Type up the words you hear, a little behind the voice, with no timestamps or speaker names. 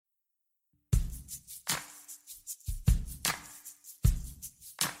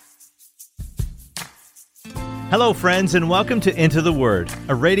Hello, friends, and welcome to Into the Word,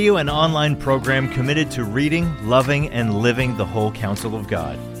 a radio and online program committed to reading, loving, and living the whole counsel of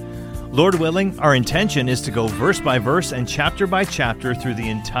God. Lord willing, our intention is to go verse by verse and chapter by chapter through the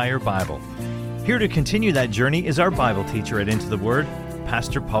entire Bible. Here to continue that journey is our Bible teacher at Into the Word,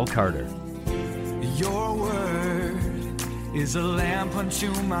 Pastor Paul Carter. Your word is a lamp unto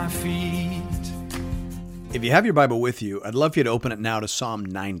my feet. If you have your Bible with you, I'd love for you to open it now to Psalm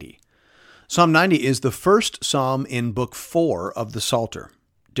 90. Psalm 90 is the first psalm in Book 4 of the Psalter.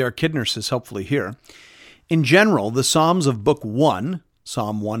 Derek Kidner says helpfully here, in general, the Psalms of Book 1,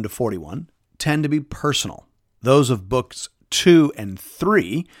 Psalm 1 to 41, tend to be personal. Those of Books 2 and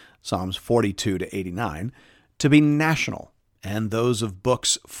 3, Psalms 42 to 89, to be national. And those of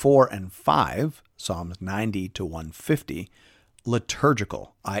Books 4 and 5, Psalms 90 to 150,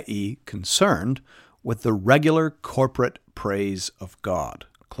 liturgical, i.e. concerned with the regular corporate praise of God.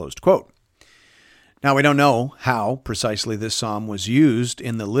 Closed quote. Now, we don't know how precisely this psalm was used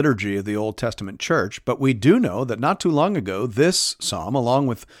in the liturgy of the Old Testament church, but we do know that not too long ago, this psalm, along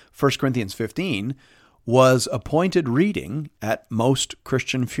with 1 Corinthians 15, was appointed reading at most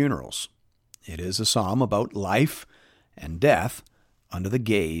Christian funerals. It is a psalm about life and death under the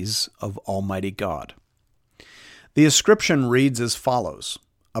gaze of Almighty God. The inscription reads as follows: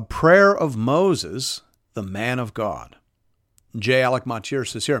 a prayer of Moses, the man of God. J. Alec Mottier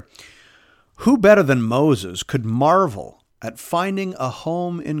says here, who better than Moses could marvel at finding a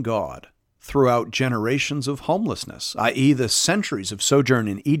home in God throughout generations of homelessness, i.e. the centuries of sojourn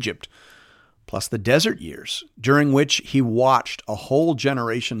in Egypt, plus the desert years during which he watched a whole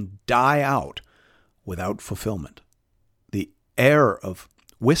generation die out without fulfillment. The air of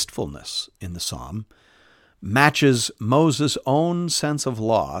wistfulness in the psalm matches Moses' own sense of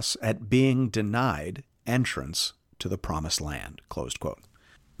loss at being denied entrance to the promised land. Closed quote.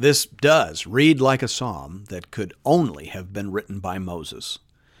 This does read like a psalm that could only have been written by Moses.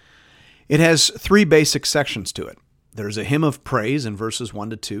 It has three basic sections to it. There's a hymn of praise in verses 1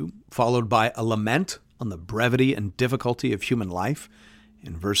 to 2, followed by a lament on the brevity and difficulty of human life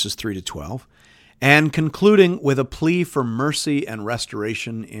in verses 3 to 12, and concluding with a plea for mercy and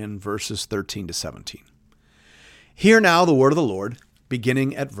restoration in verses 13 to 17. Hear now the word of the Lord,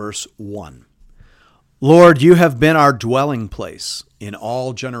 beginning at verse 1. Lord, you have been our dwelling place in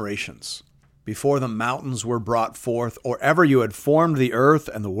all generations. Before the mountains were brought forth, or ever you had formed the earth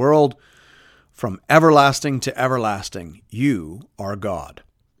and the world, from everlasting to everlasting, you are God.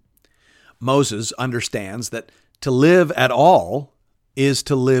 Moses understands that to live at all is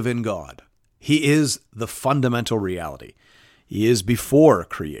to live in God. He is the fundamental reality. He is before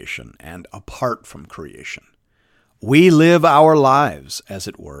creation and apart from creation. We live our lives, as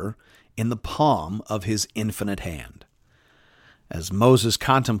it were, in the palm of his infinite hand. As Moses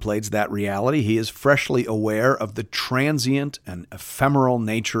contemplates that reality, he is freshly aware of the transient and ephemeral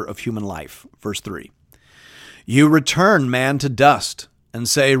nature of human life. Verse 3, you return man to dust and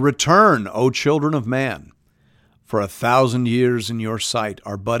say, return, O children of man. For 1,000 years in your sight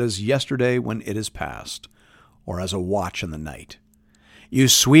are but as yesterday when it is past, or as a watch in the night. You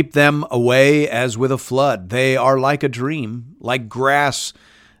sweep them away as with a flood. They are like a dream, like grass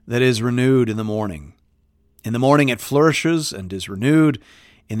that is renewed in the morning. In the morning it flourishes and is renewed.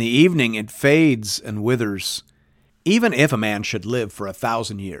 In the evening it fades and withers. Even if a man should live for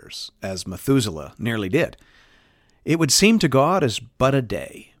 1,000 years, as Methuselah nearly did, it would seem to God as but a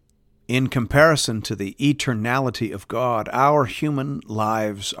day. In comparison to the eternality of God, our human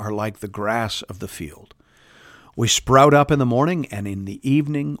lives are like the grass of the field. We sprout up in the morning, and in the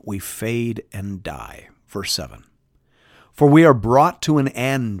evening we fade and die. Verse 7. For we are brought to an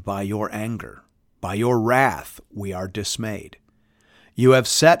end by your anger. By your wrath we are dismayed. You have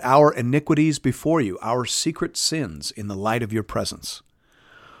set our iniquities before you, our secret sins in the light of your presence.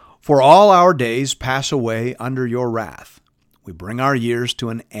 For all our days pass away under your wrath. We bring our years to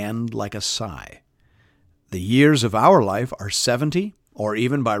an end like a sigh. The years of our life are 70, or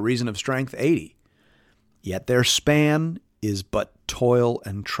even by reason of strength, 80. Yet their span is but toil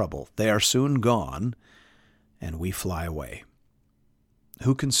and trouble. They are soon gone, and we fly away.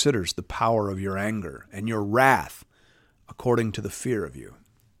 Who considers the power of your anger and your wrath according to the fear of you?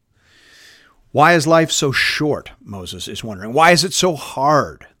 Why is life so short, Moses is wondering. Why is it so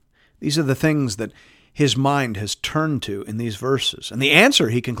hard? These are the things that his mind has turned to in these verses. And the answer,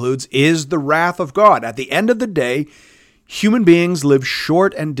 he concludes, is the wrath of God. At the end of the day, human beings live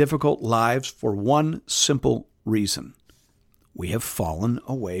short and difficult lives for one simple reason. We have fallen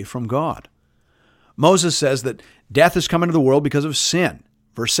away from God. Moses says that death has come into the world because of sin.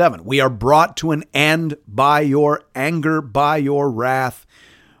 Verse 7, we are brought to an end by your anger, by your wrath.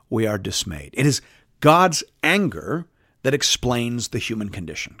 We are dismayed. It is God's anger that explains the human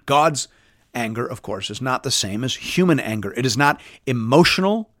condition. God's anger, of course, is not the same as human anger. It is not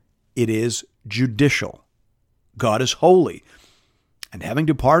emotional, it is judicial. God is holy. And having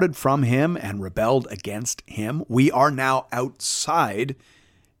departed from him and rebelled against him, we are now outside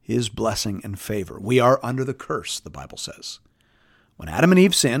his blessing and favor. We are under the curse, the Bible says. When Adam and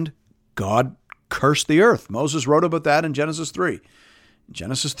Eve sinned, God cursed the earth. Moses wrote about that in Genesis 3. In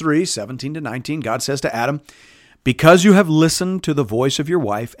Genesis 3, 17 to 19, God says to Adam, "Because you have listened to the voice of your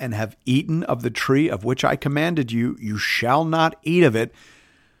wife and have eaten of the tree of which I commanded you, you shall not eat of it.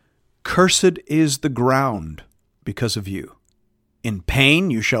 Cursed is the ground because of you. In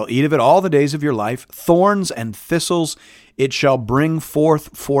pain you shall eat of it all the days of your life. Thorns and thistles it shall bring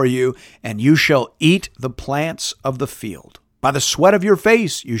forth for you, and you shall eat the plants of the field. By the sweat of your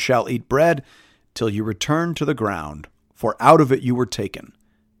face you shall eat bread till you return to the ground, for out of it you were taken.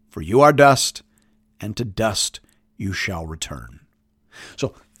 For you are dust, and to dust you shall return."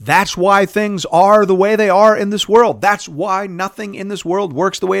 So that's why things are the way they are in this world. That's why nothing in this world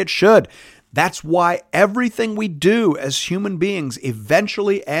works the way it should. That's why everything we do as human beings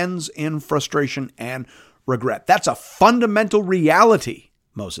eventually ends in frustration and regret. That's a fundamental reality,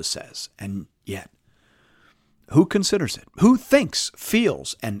 Moses says. And yet, who considers it? Who thinks,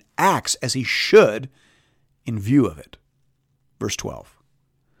 feels, and acts as he should in view of it? Verse 12.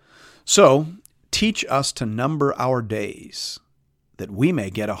 "So teach us to number our days, that we may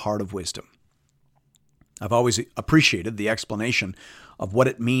get a heart of wisdom." I've always appreciated the explanation of what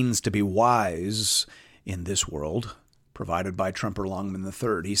it means to be wise in this world, provided by Tremper Longman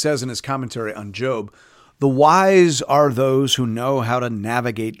III. He says in his commentary on Job, "The wise are those who know how to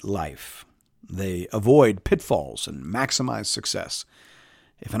navigate life. They avoid pitfalls and maximize success.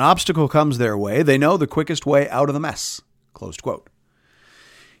 If an obstacle comes their way, they know the quickest way out of the mess." Closed quote.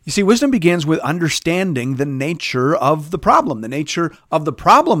 You see, wisdom begins with understanding the nature of the problem. The nature of the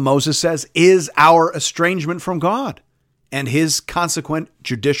problem, Moses says, is our estrangement from God and his consequent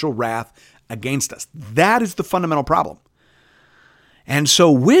judicial wrath against us. That is the fundamental problem. And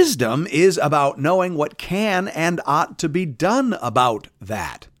so wisdom is about knowing what can and ought to be done about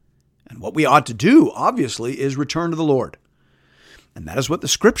that. And what we ought to do, obviously, is return to the Lord. And that is what the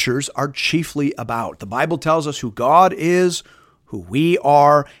scriptures are chiefly about. The Bible tells us who God is, who we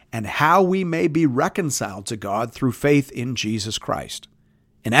are, and how we may be reconciled to God through faith in Jesus Christ.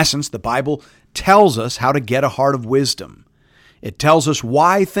 In essence, the Bible tells us how to get a heart of wisdom. It tells us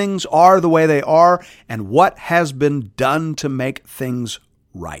why things are the way they are and what has been done to make things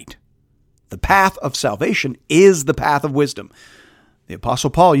right. The path of salvation is the path of wisdom. The Apostle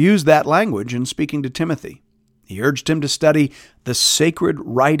Paul used that language in speaking to Timothy. He urged him to study the sacred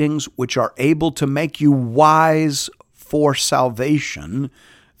writings which are able to make you wise for salvation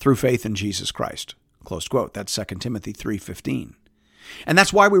through faith in Jesus Christ. Close quote. That's 2 Timothy 3:15. And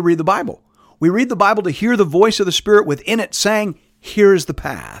that's why we read the Bible. We read the Bible to hear the voice of the Spirit within it saying, "Here is the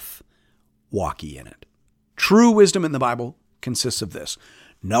path, walk ye in it." True wisdom in the Bible consists of this: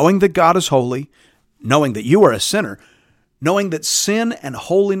 knowing that God is holy, knowing that you are a sinner, knowing that sin and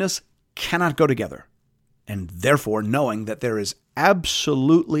holiness cannot go together, and therefore knowing that there is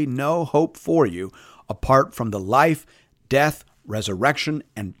absolutely no hope for you apart from the life, death, resurrection,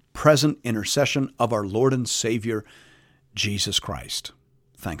 and present intercession of our Lord and Savior, Jesus Christ.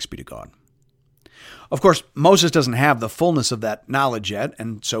 Thanks be to God. Of course, Moses doesn't have the fullness of that knowledge yet,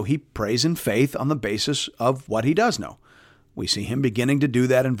 and so he prays in faith on the basis of what he does know. We see him beginning to do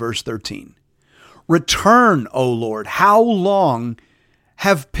that in verse 13. "Return, O Lord, how long?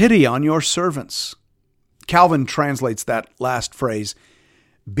 Have pity on your servants." Calvin translates that last phrase,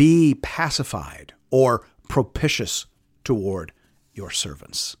 "Be pacified," or propitious toward your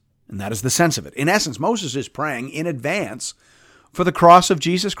servants. And that is the sense of it. In essence, Moses is praying in advance for the cross of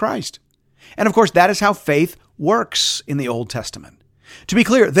Jesus Christ. And of course, that is how faith works in the Old Testament. To be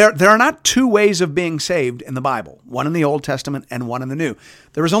clear, there are not two ways of being saved in the Bible, one in the Old Testament and one in the New.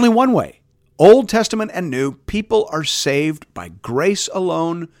 There is only one way. Old Testament and New, people are saved by grace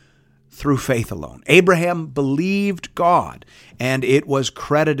alone, through faith alone. Abraham believed God, and it was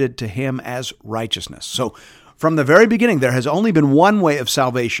credited to him as righteousness. So from the very beginning, there has only been one way of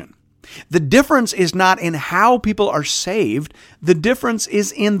salvation. The difference is not in how people are saved. The difference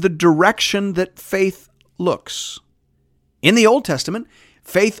is in the direction that faith looks. In the Old Testament,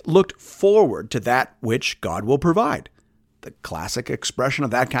 faith looked forward to that which God will provide. The classic expression of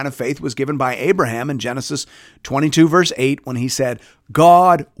that kind of faith was given by Abraham in Genesis 22, verse 8, when he said,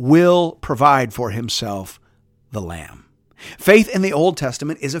 "God will provide for himself the lamb." Faith in the Old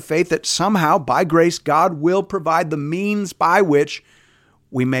Testament is a faith that somehow, by grace, God will provide the means by which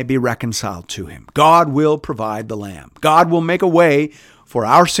we may be reconciled to him. God will provide the lamb. God will make a way for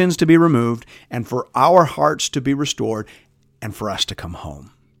our sins to be removed and for our hearts to be restored and for us to come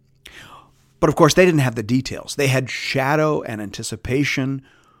home. But of course, they didn't have the details. They had shadow and anticipation,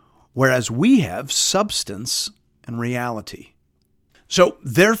 whereas we have substance and reality. So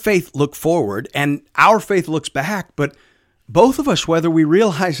their faith looked forward and our faith looks back, but both of us, whether we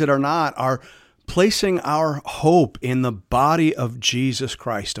realize it or not, are placing our hope in the body of Jesus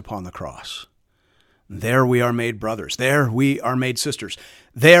Christ upon the cross. There we are made brothers. There we are made sisters.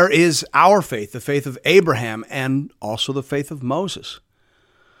 There is our faith, the faith of Abraham and also the faith of Moses.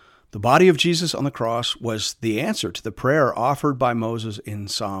 The body of Jesus on the cross was the answer to the prayer offered by Moses in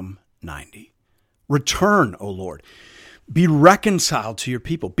Psalm 90. Return, O Lord. Be reconciled to your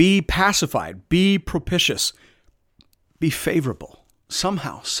people. Be pacified. Be propitious. Be favorable.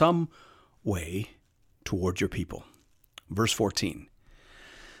 Somehow, some way toward your people. Verse 14.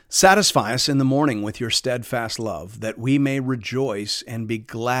 Satisfy us in the morning with your steadfast love, that we may rejoice and be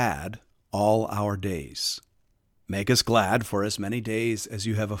glad all our days. Make us glad for as many days as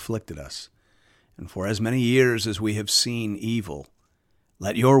you have afflicted us, and for as many years as we have seen evil.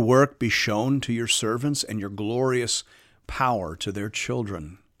 Let your work be shown to your servants, and your glorious power to their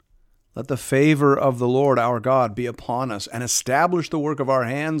children. Let the favor of the Lord our God be upon us, and establish the work of our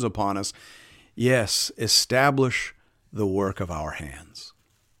hands upon us. Yes, establish the work of our hands.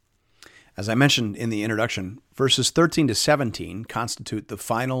 As I mentioned in the introduction, verses 13 to 17 constitute the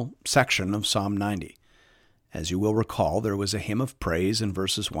final section of Psalm 90. As you will recall, there was a hymn of praise in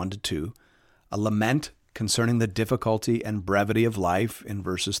verses 1 to 2, a lament concerning the difficulty and brevity of life in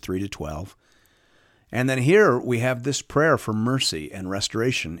verses 3 to 12, and then here we have this prayer for mercy and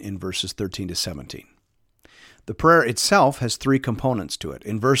restoration in verses 13 to 17. The prayer itself has three components to it.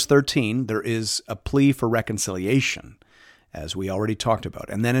 In verse 13, there is a plea for reconciliation, as we already talked about.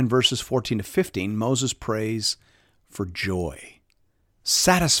 And then in verses 14 to 15, Moses prays for joy.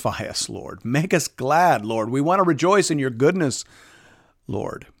 Satisfy us, Lord. Make us glad, Lord. We want to rejoice in your goodness,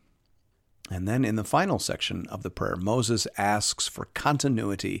 Lord. And then in the final section of the prayer, Moses asks for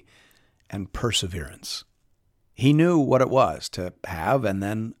continuity and perseverance. He knew what it was to have and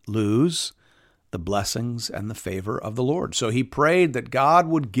then lose the blessings and the favor of the Lord. So he prayed that God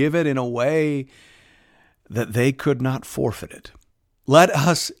would give it in a way that they could not forfeit it. Let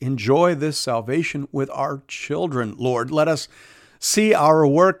us enjoy this salvation with our children, Lord. Let us see our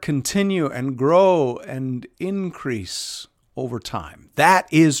work continue and grow and increase over time. That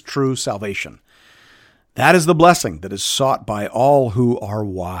is true salvation. That is the blessing that is sought by all who are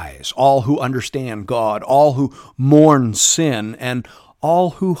wise, all who understand God, all who mourn sin, and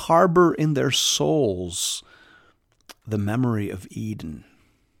all who harbor in their souls the memory of Eden.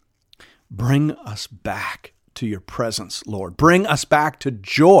 Bring us back to your presence, Lord. Bring us back to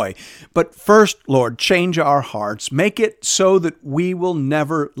joy. But first, Lord, change our hearts. Make it so that we will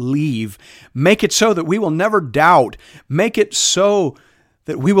never leave. Make it so that we will never doubt. Make it so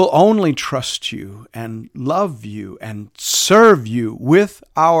that we will only trust you and love you and serve you with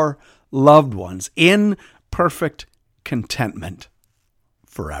our loved ones in perfect contentment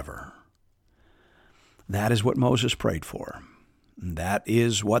forever. That is what Moses prayed for. That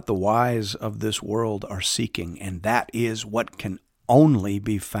is what the wise of this world are seeking, and that is what can only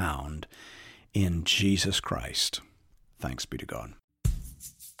be found in Jesus Christ. Thanks be to God.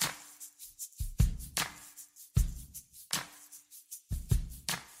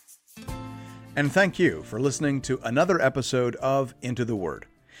 And thank you for listening to another episode of Into the Word.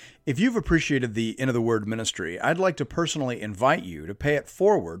 If you've appreciated the Into the Word ministry, I'd like to personally invite you to pay it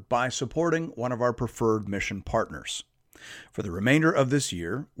forward by supporting one of our preferred mission partners. For the remainder of this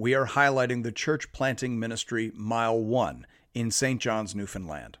year, we are highlighting the church planting ministry Mile 1 in St. John's,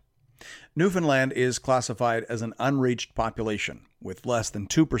 Newfoundland. Newfoundland is classified as an unreached population, with less than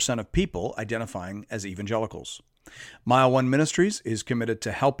 2% of people identifying as evangelicals. Mile 1 Ministries is committed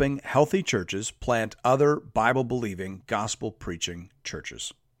to helping healthy churches plant other Bible-believing, gospel-preaching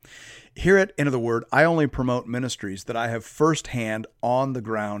churches. Here at Into the Word, I only promote ministries that I have firsthand,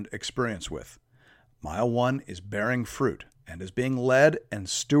 on-the-ground experience with. Mile 1 is bearing fruit and is being led and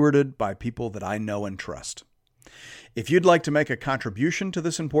stewarded by people that I know and trust. If you'd like to make a contribution to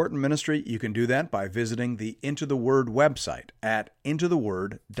this important ministry, you can do that by visiting the Into the Word website at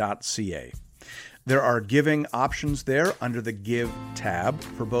intotheword.ca. There are giving options there under the Give tab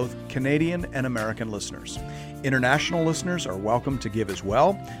for both Canadian and American listeners. International listeners are welcome to give as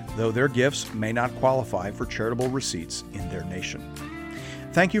well, though their gifts may not qualify for charitable receipts in their nation.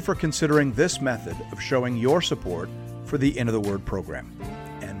 Thank you for considering this method of showing your support for the Into the Word program.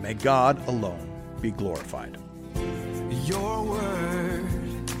 And may God alone be glorified. Your word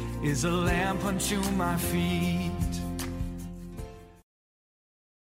is a lamp unto my feet